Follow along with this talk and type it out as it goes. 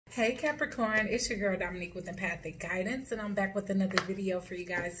Hey Capricorn, it's your girl Dominique with Empathic Guidance, and I'm back with another video for you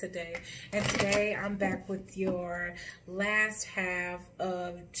guys today. And today I'm back with your last half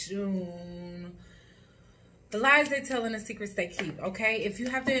of June. The lies they tell and the secrets they keep, okay? If you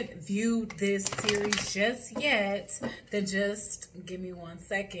haven't viewed this series just yet, then just give me 1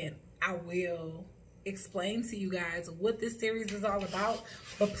 second. I will explain to you guys what this series is all about,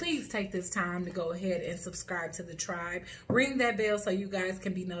 but please take this time to go ahead and subscribe to the tribe. Ring that bell so you guys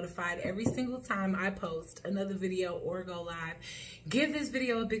can be notified every single time I post another video or go live. Give this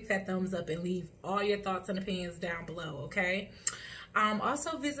video a big fat thumbs up and leave all your thoughts and opinions down below, okay?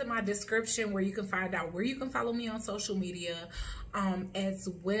 Also visit my description where you can find out where you can follow me on social media, as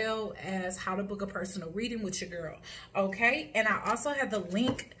well as how to book a personal reading with your girl, okay? And I also have the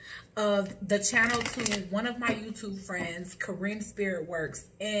link of the channel to one of my YouTube friends, Kareem Spirit Works,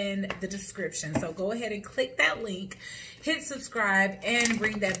 in the description. So go ahead and click that link, hit subscribe, and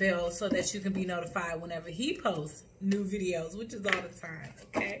ring that bell so that you can be notified whenever he posts new videos, which is all the time,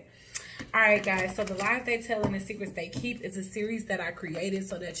 okay? All right, guys, so the lies they tell and the secrets they keep is a series that I created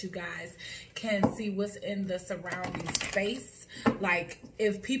so that you guys can see what's in the surrounding space. Like,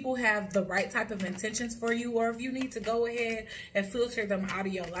 if people have the right type of intentions for you, or if you need to go ahead and filter them out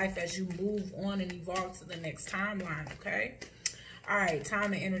of your life as you move on and evolve to the next timeline, okay? All right,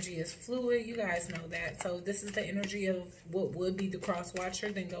 time and energy is fluid. You guys know that. So this is the energy of what would be the cross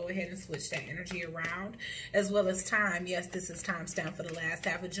watcher. Then go ahead and switch that energy around, as well as time. Yes, this is time stamp for the last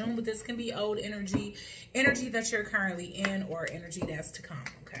half of June, but this can be old energy, energy that you're currently in, or energy that's to come,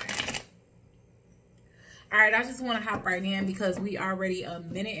 okay? All right, I just want to hop right in because we already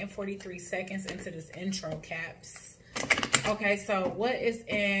 1 minute and 43 seconds into this intro, Caps. Okay, so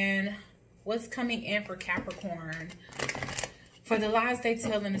what's coming in for Capricorn? For the lies they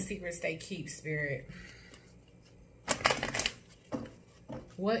tell and the secrets they keep, Spirit.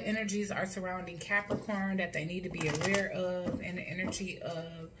 What energies are surrounding Capricorn that they need to be aware of, and the energy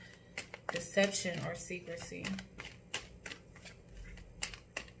of deception or secrecy?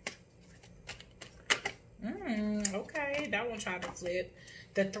 Okay, that one tried to flip.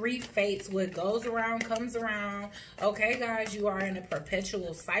 The 3 fates, what goes around comes around. Okay, guys, you are in a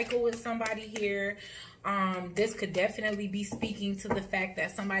perpetual cycle with somebody here. This could definitely be speaking to the fact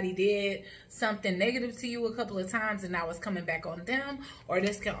that somebody did something negative to you a couple of times and now it's coming back on them. Or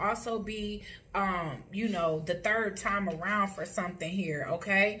this can also be, you know, the 3rd time around for something here,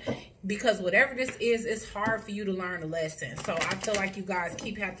 okay? Because whatever this is, it's hard for you to learn a lesson. So I feel like you guys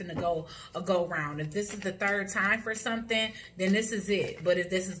keep having to go round. If this is the 3rd time for something, then this is it. But if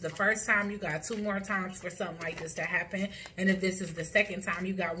this is the 1st time, you got 2 more times for something like this to happen. And if this is the 2nd time,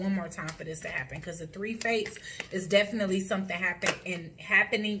 you got 1 more time for this to happen. Because the 3 fates is definitely something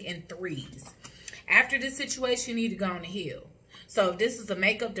happening in 3s. After this situation, you need to go on the hill. So if this is a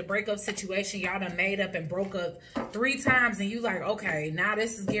makeup to breakup situation, y'all done made up and broke up 3 times, and you like, okay, now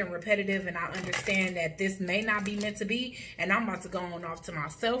this is getting repetitive, and I understand that this may not be meant to be, and I'm about to go on off to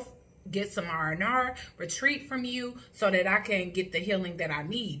myself, get some R&R, retreat from you, so that I can get the healing that I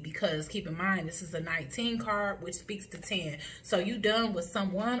need. Because keep in mind, this is a 19 card, which speaks to 10. So you done with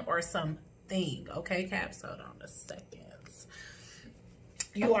someone or something, okay, Caps? Hold on a second.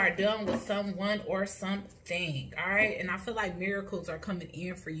 You are done with someone or something, all right? And I feel like miracles are coming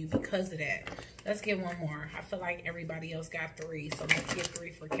in for you because of that. Let's get 1 more. I feel like everybody else got 3, so let's get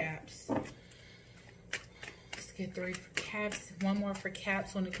 3 for Caps. Let's get 3 for Caps. 1 more for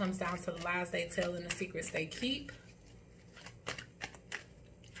Caps when it comes down to the lies they tell and the secrets they keep.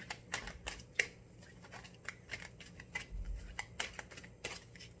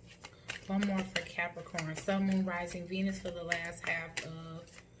 One more for Capricorn. Sun, Moon, Rising, Venus for the last half of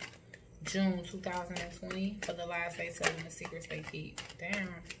June 2020. For the lies they tell and the secrets they keep.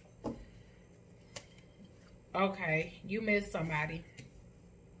 Damn. Okay, you missed somebody.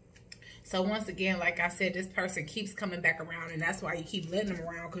 So once again, like I said, this person keeps coming back around, and that's why you keep letting them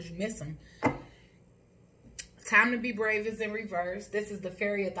around, because you miss them. Time to be brave is in reverse. This is the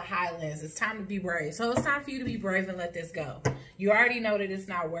Fairy of the Highlands. It's time to be brave. So it's time for you to be brave and let this go. You already know that it's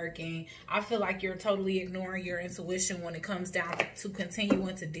not working. I feel like you're totally ignoring your intuition when it comes down to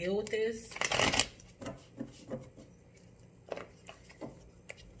continuing to deal with this.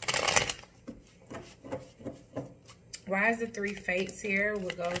 Why is the 3 fates here?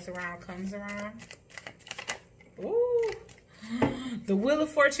 What goes around comes around. Ooh. The Wheel of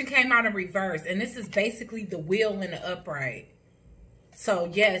Fortune came out in reverse, and this is basically the wheel in the upright.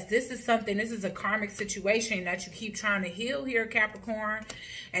 So yes, this is something, this is a karmic situation that you keep trying to heal here, Capricorn.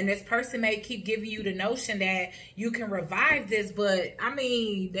 And this person may keep giving you the notion that you can revive this, but I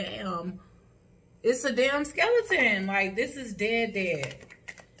mean, damn, it's a damn skeleton. Like, this is dead.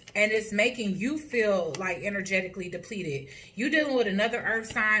 And it's making you feel like energetically depleted. You dealing with another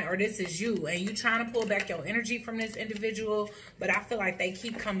earth sign, or this is you, and you trying to pull back your energy from this individual, but I feel like they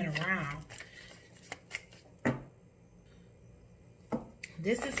keep coming around.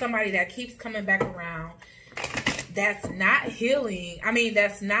 This is somebody that keeps coming back around. That's not healing. I mean,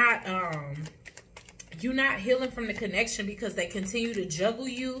 that's not, you're not healing from the connection because they continue to juggle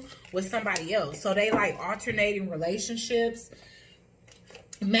you with somebody else. So they like alternating relationships.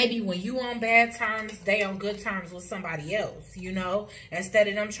 Maybe when you on bad terms, they on good terms with somebody else, you know. Instead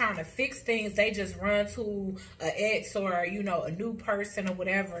of them trying to fix things, they just run to an ex or, you know, a new person or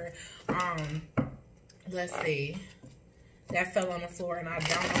whatever. Let's see. That fell on the floor and I don't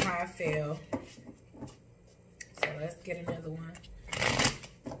know how it fell. So let's get another one.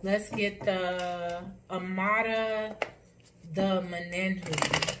 Let's get the Amada the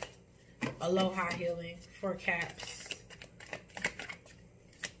Menenhu. Aloha healing for caps.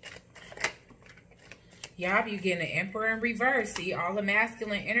 Y'all, you getting the Emperor in reverse. See, all the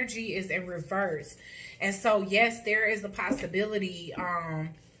masculine energy is in reverse. And so, yes, there is a possibility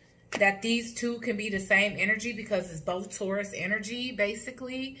that these two can be the same energy because it's both Taurus energy,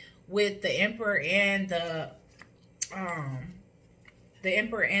 basically, with the Emperor and the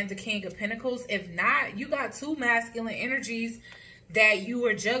Emperor and the King of Pentacles. If not, you got two masculine energies that you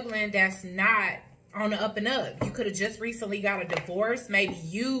are juggling that's not on the up and up. You could have just recently got a divorce. Maybe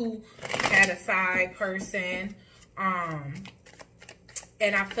you had a side person. And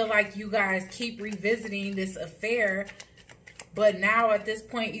I feel like you guys keep revisiting this affair. But now at this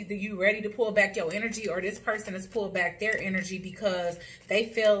point, either you ready to pull back your energy or this person has pulled back their energy because they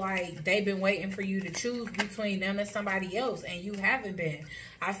feel like they've been waiting for you to choose between them and somebody else, and you haven't been.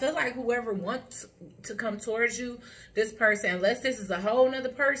 I feel like whoever wants to come towards you, this person, unless this is a whole nother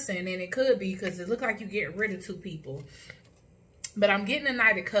person, and it could be because it looks like you get rid of two people. But I'm getting a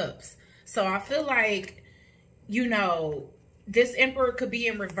Knight of Cups. So I feel like, you know, this Emperor could be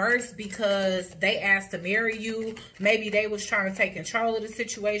in reverse because they asked to marry you. Maybe they was trying to take control of the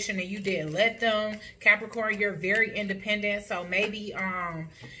situation and you didn't let them. Capricorn, you're very independent. So maybe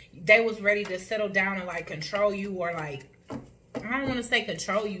they was ready to settle down and like control you, or like, I don't want to say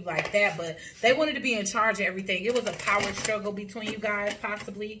control you like that, but they wanted to be in charge of everything. It was a power struggle between you guys,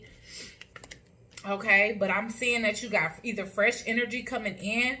 possibly. Okay, but I'm seeing that you got either fresh energy coming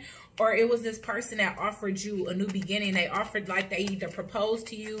in, or it was this person that offered you a new beginning. They offered, like, they either proposed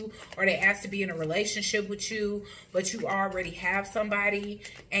to you or they asked to be in a relationship with you, but you already have somebody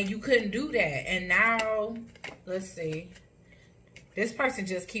and you couldn't do that. And now, let's see. This person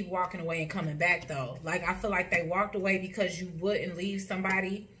just keep walking away and coming back, though. Like, I feel like they walked away because you wouldn't leave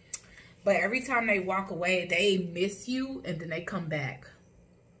somebody. But every time they walk away, they miss you and then they come back.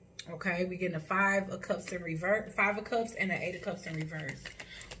 Okay, we're getting a 5 of Cups in reverse, 5 of Cups and an 8 of Cups in reverse.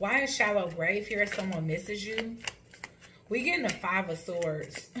 Why is shallow grave here? Someone misses you. We're getting a 5 of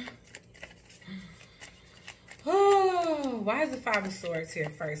Swords. Oh, why is the 5 of Swords here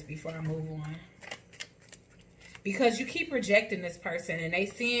first before I move on? Because you keep rejecting this person and they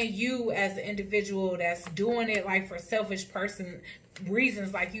seeing you as an individual that's doing it like for selfish person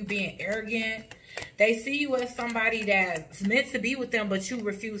reasons, like you being arrogant. They see you as somebody that's meant to be with them, but you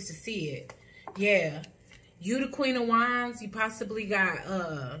refuse to see it. Yeah. You the Queen of Wands. You possibly got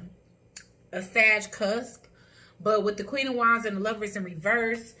a Sag cusp. But with the Queen of Wands and the Lovers in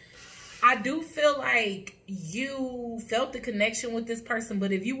reverse, I do feel like you felt the connection with this person.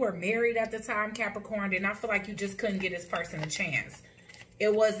 But if you were married at the time, Capricorn, then I feel like you just couldn't give this person a chance.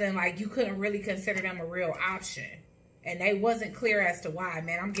 It wasn't like you couldn't really consider them a real option. And they wasn't clear as to why,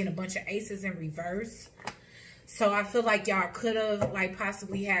 man. I'm getting a bunch of aces in reverse. So I feel like y'all could have like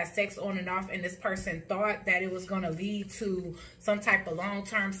possibly had sex on and off, and this person thought that it was going to lead to some type of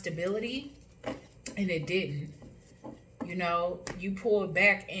long-term stability, and it didn't. You know, you pulled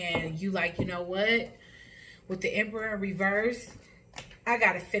back and you like, you know what? With the Emperor in reverse, I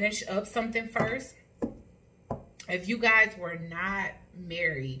got to finish up something first. If you guys were not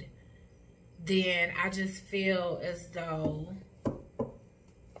married, then I just feel as though,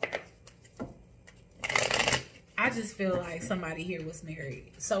 I just feel like somebody here was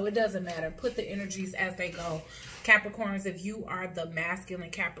married. So it doesn't matter. Put the energies as they go. Capricorns, if you are the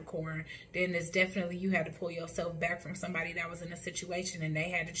masculine Capricorn, then it's definitely you had to pull yourself back from somebody that was in a situation and they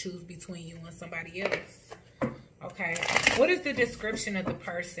had to choose between you and somebody else. Okay. What is the description of the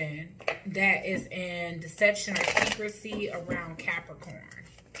person that is in deception or secrecy around Capricorn?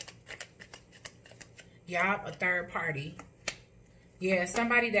 Yup, a third party. Yeah,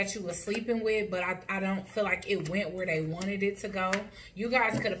 somebody that you were sleeping with, but I don't feel like it went where they wanted it to go. You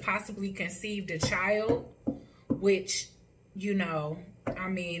guys could have possibly conceived a child, which, you know, I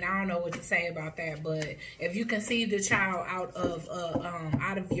mean, I don't know what to say about that, but if you conceived a child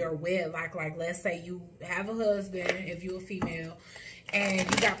out of your wedlock, like let's say you have a husband, if you're a female, and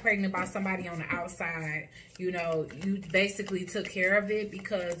you got pregnant by somebody on the outside, you know, you basically took care of it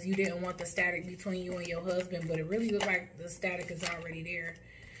because you didn't want the static between you and your husband, but it really looked like the static is already there.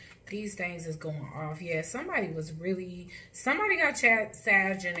 These things is going off. Yeah, somebody got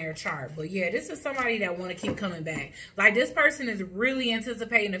Sag in their chart. But yeah, this is somebody that want to keep coming back. Like, this person is really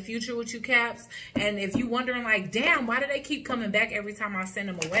anticipating the future with you, Caps. And if you wondering, like, damn, why do they keep coming back every time I send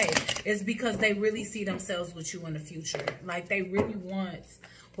them away? It's because they really see themselves with you in the future. Like, they really want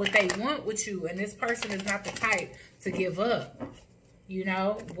what they want with you. And this person is not the type to give up. You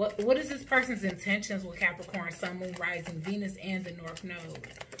know, what is this person's intentions with Capricorn, Sun, Moon, Rising, Venus, and the North Node?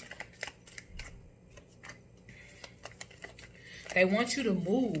 They want you to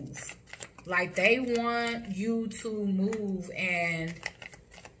move. Like, they want you to move, and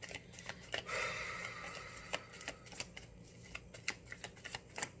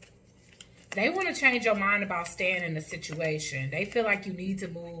they want to change your mind about staying in the situation. They feel like you need to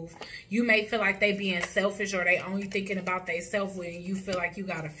move. You may feel like they being selfish, or they only thinking about themselves when you feel like you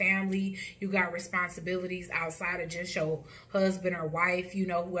got a family, you got responsibilities outside of just your husband or wife, you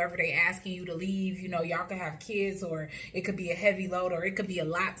know, whoever they asking you to leave. You know, y'all could have kids, or it could be a heavy load, or it could be a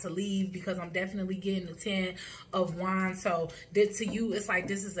lot to leave, because I'm definitely getting the 10 of Wands. So that to you, it's like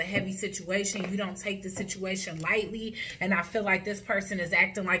this is a heavy situation. You don't take the situation lightly, and I feel like this person is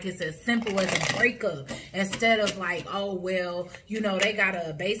acting like it's as simple as a breakup, instead of like, oh well, you know, they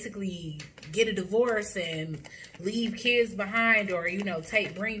gotta basically get a divorce and leave kids behind, or you know,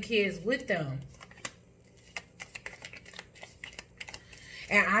 bring kids with them.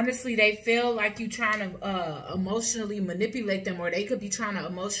 And honestly, they feel like you trying to emotionally manipulate them, or they could be trying to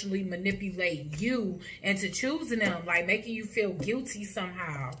emotionally manipulate you into choosing them, like making you feel guilty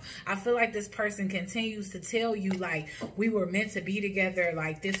somehow. I feel like this person continues to tell you, like, we were meant to be together,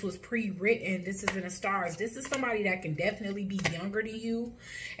 like this was pre-written, this is in the stars. This is somebody that can definitely be younger than you,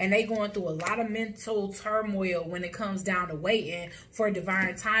 and they going through a lot of mental turmoil when it comes down to waiting for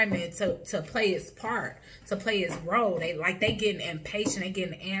divine timing to play its part, to play its role. They getting impatient, they getting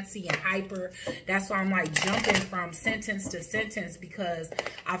antsy and hyper. That's why I'm like jumping from sentence to sentence, because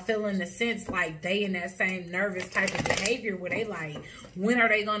I feel in a sense like they in that same nervous type of behavior where they like, when are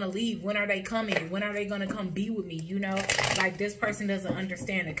they gonna leave? When are they coming? When are they gonna come be with me? You know, like this person doesn't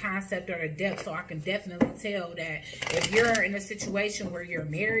understand the concept or the depth. So I can definitely tell that if you're in a situation where you're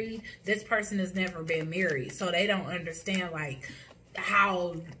married, this person has never been married, so they don't understand like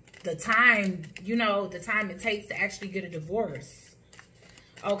how the time, you know, the time it takes to actually get a divorce.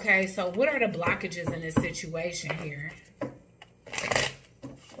 Okay, so what are the blockages in this situation here?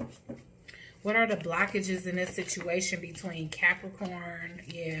 What are the blockages in this situation between Capricorn?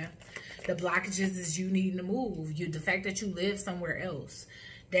 Yeah, the blockages is you needing to move. The fact that you live somewhere else.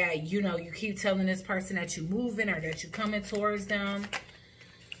 That, you know, you keep telling this person that you're moving or that you're coming towards them.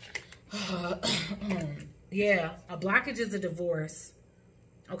 Yeah, a blockage is a divorce.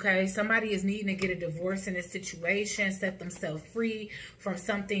 Okay, somebody is needing to get a divorce in this situation, set themselves free from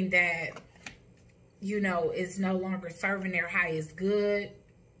something that, you know, is no longer serving their highest good.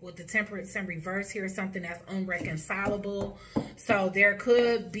 With the Temperance in reverse here, something that's unreconcilable. So there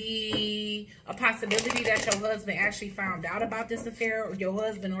could be a possibility that your husband actually found out about this affair, or your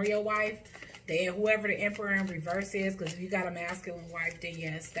husband or your wife. Then whoever the Emperor in reverse is, because if you got a masculine wife, then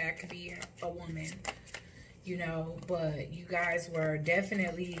yes, that could be a woman. You know, but you guys were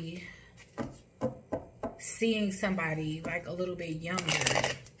definitely seeing somebody like a little bit younger,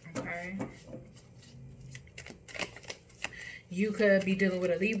 okay? You could be dealing with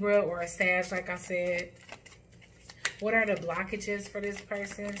a Libra or a Sag, like I said. What are the blockages for this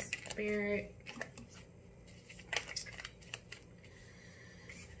person, Spirit?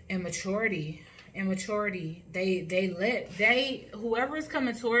 Immaturity. Immaturity. Whoever is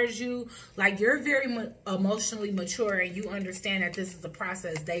coming towards you, like, you're very emotionally mature and you understand that this is a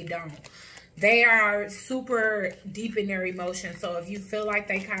process. They don't. They are super deep in their emotions. So if you feel like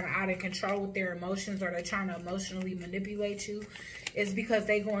they kind of out of control with their emotions, or they're trying to emotionally manipulate you, it's because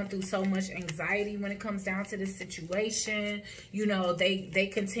they're going through so much anxiety when it comes down to this situation. You know, they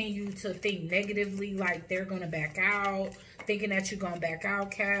continue to think negatively, like they're going to back out, thinking that you're going to back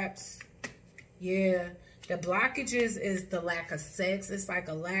out, Caps. Yeah, the blockages is the lack of sex. It's like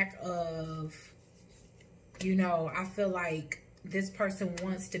a lack of, you know, I feel like this person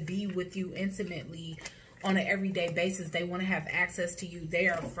wants to be with you intimately, on an everyday basis. They want to have access to you. They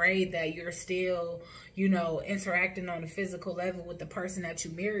are afraid that you're still, you know, interacting on a physical level with the person that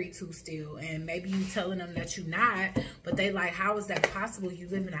you married to still. And maybe you telling them that you're not, but they like, how is that possible? You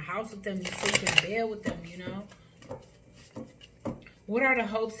live in a house with them, you sleep in bed with them, you know? What are the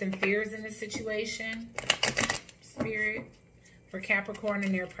hopes and fears in this situation, Spirit, for Capricorn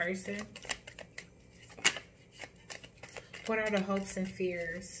and their person? What are the hopes and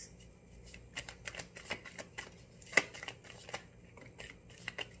fears?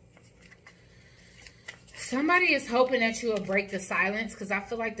 Somebody is hoping that you will break the silence, because I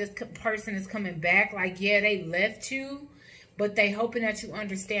feel like this person is coming back. Like, yeah, they left you, but they hoping that you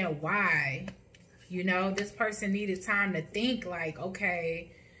understand why. You know, this person needed time to think, like,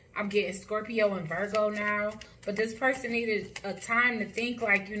 okay, I'm getting Scorpio and Virgo now. But this person needed a time to think,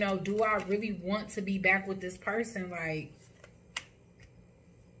 like, you know, do I really want to be back with this person? Like,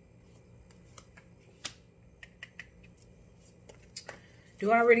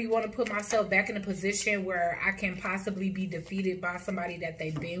 do I really want to put myself back in a position where I can possibly be defeated by somebody that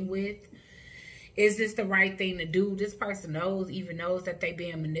they've been with? Is this the right thing to do? This person even knows that they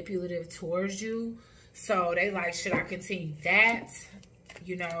being manipulative towards you. So they like, should I continue that?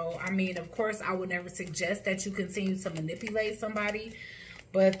 You know, I mean, of course, I would never suggest that you continue to manipulate somebody.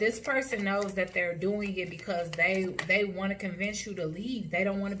 But this person knows that they're doing it because they want to convince you to leave. They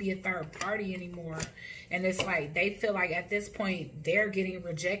don't want to be a third party anymore. And it's like, they feel like at this point, they're getting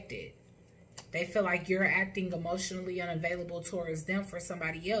rejected. They feel like you're acting emotionally unavailable towards them for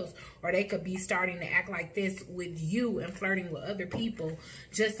somebody else. Or they could be starting to act like this with you and flirting with other people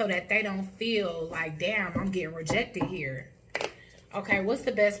just so that they don't feel like, damn, I'm getting rejected here. Okay, what's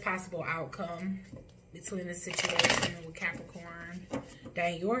the best possible outcome between this situation with Capricorn?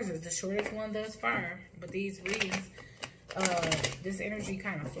 Dang, yours is the shortest one thus far. But these readings, this energy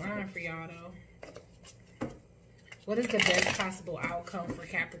kind of flying for y'all though. What is the best possible outcome for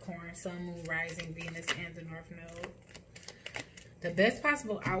Capricorn, Sun, Moon, Rising, Venus, and the North Node? The best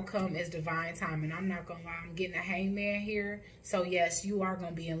possible outcome is divine timing. I'm not going to lie. I'm getting a hangman here. So, yes, you are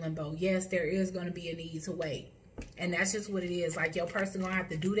going to be in limbo. Yes, there is going to be a need to wait. And that's just what it is. Like, your person going to have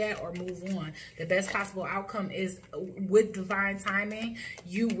to do that or move on. The best possible outcome is with divine timing,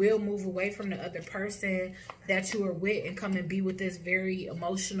 you will move away from the other person that you are with and come and be with this very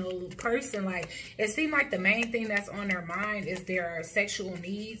emotional person. Like, it seems like the main thing that's on their mind is their sexual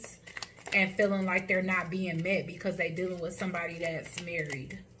needs and feeling like they're not being met because they're dealing with somebody that's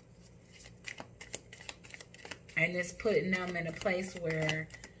married. And it's putting them in a place where,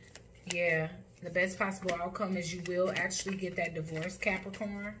 yeah, the best possible outcome is you will actually get that divorce,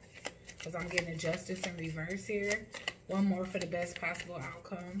 Capricorn. Because I'm getting a justice in reverse here. One more for the best possible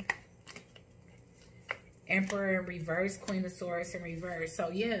outcome. Emperor in reverse, Queen of Swords in reverse. So,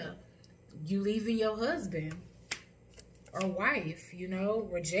 yeah, you leaving your husband or wife, you know.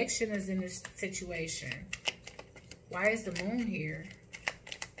 Rejection is in this situation. Why is the moon here?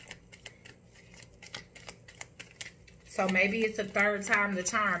 So maybe it's a third time the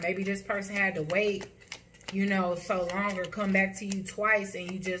charm. Maybe this person had to wait, you know, so long or come back to you twice and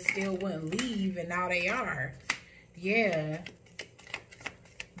you just still wouldn't leave and now they are. Yeah.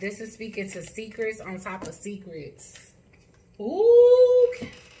 This is speaking to secrets on top of secrets. Ooh.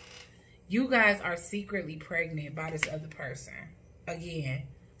 You guys are secretly pregnant by this other person. Again.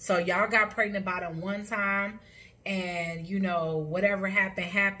 So y'all got pregnant by them one time. And, you know, whatever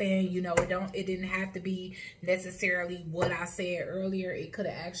happened, you know, it didn't have to be necessarily what I said earlier. It could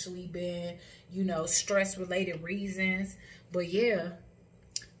have actually been, you know, stress-related reasons. But, yeah,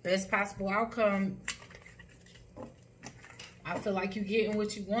 best possible outcome, I feel like you're getting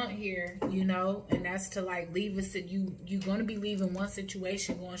what you want here, you know, and that's to, like, leave us. You're going to be leaving one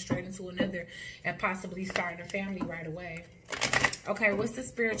situation, going straight into another, and possibly starting a family right away. Okay, what's the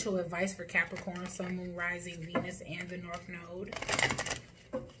spiritual advice for Capricorn, Sun, Moon, Rising, Venus, and the North Node?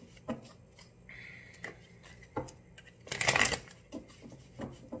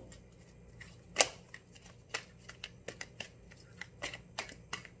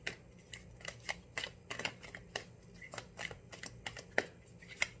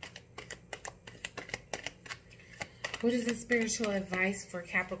 What is the spiritual advice for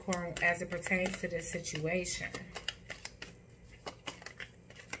Capricorn as it pertains to this situation?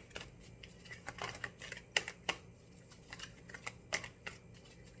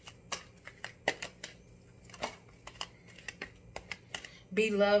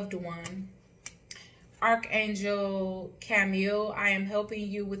 Beloved one, Archangel Camille, I am helping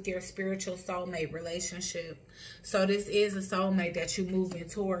you with your spiritual soulmate relationship. So this is a soulmate that you're moving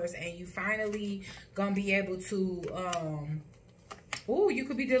towards, and you finally gonna be able to, Ooh, you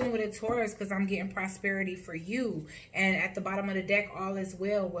could be dealing with a Taurus because I'm getting prosperity for you. And at the bottom of the deck, all is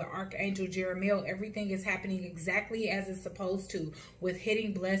well with Archangel Jeremiel. Everything is happening exactly as it's supposed to. With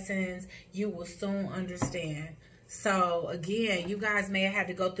hitting blessings, you will soon understand. So again, you guys may have had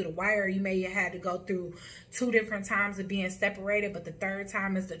to go through the wire. You may have had to go through 2 different times of being separated, but the 3rd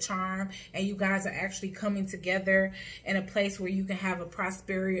time is the charm. And you guys are actually coming together in a place where you can have a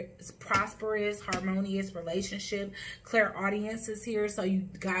prosperous, harmonious relationship. Clairaudience is here, so you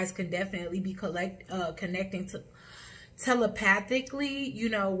guys can definitely be connecting to telepathically, you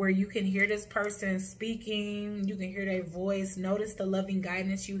know, where you can hear this person speaking, you can hear their voice, notice the loving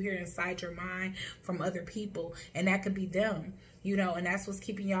guidance you hear inside your mind from other people, and that could be them, you know, and that's what's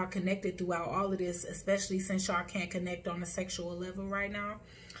keeping y'all connected throughout all of this, especially since y'all can't connect on a sexual level right now.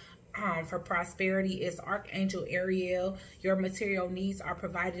 For prosperity is Archangel Ariel. Your material needs are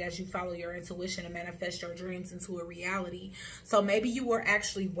provided as you follow your intuition and manifest your dreams into a reality. So maybe you were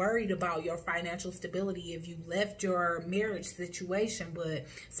actually worried about your financial stability if you left your marriage situation, but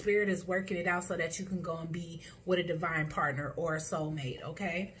Spirit is working it out so that you can go and be with a divine partner or a soulmate,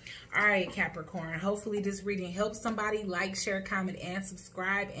 okay? All right, Capricorn. Hopefully this reading helps somebody. Like, share, comment, and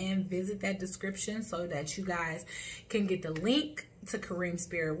subscribe, and visit that description so that you guys can get the link to Kareem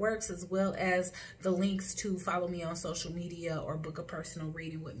Spirit Works, as well as the links to follow me on social media or book a personal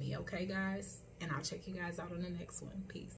reading with me. Okay, guys? And I'll check you guys out on the next one. Peace.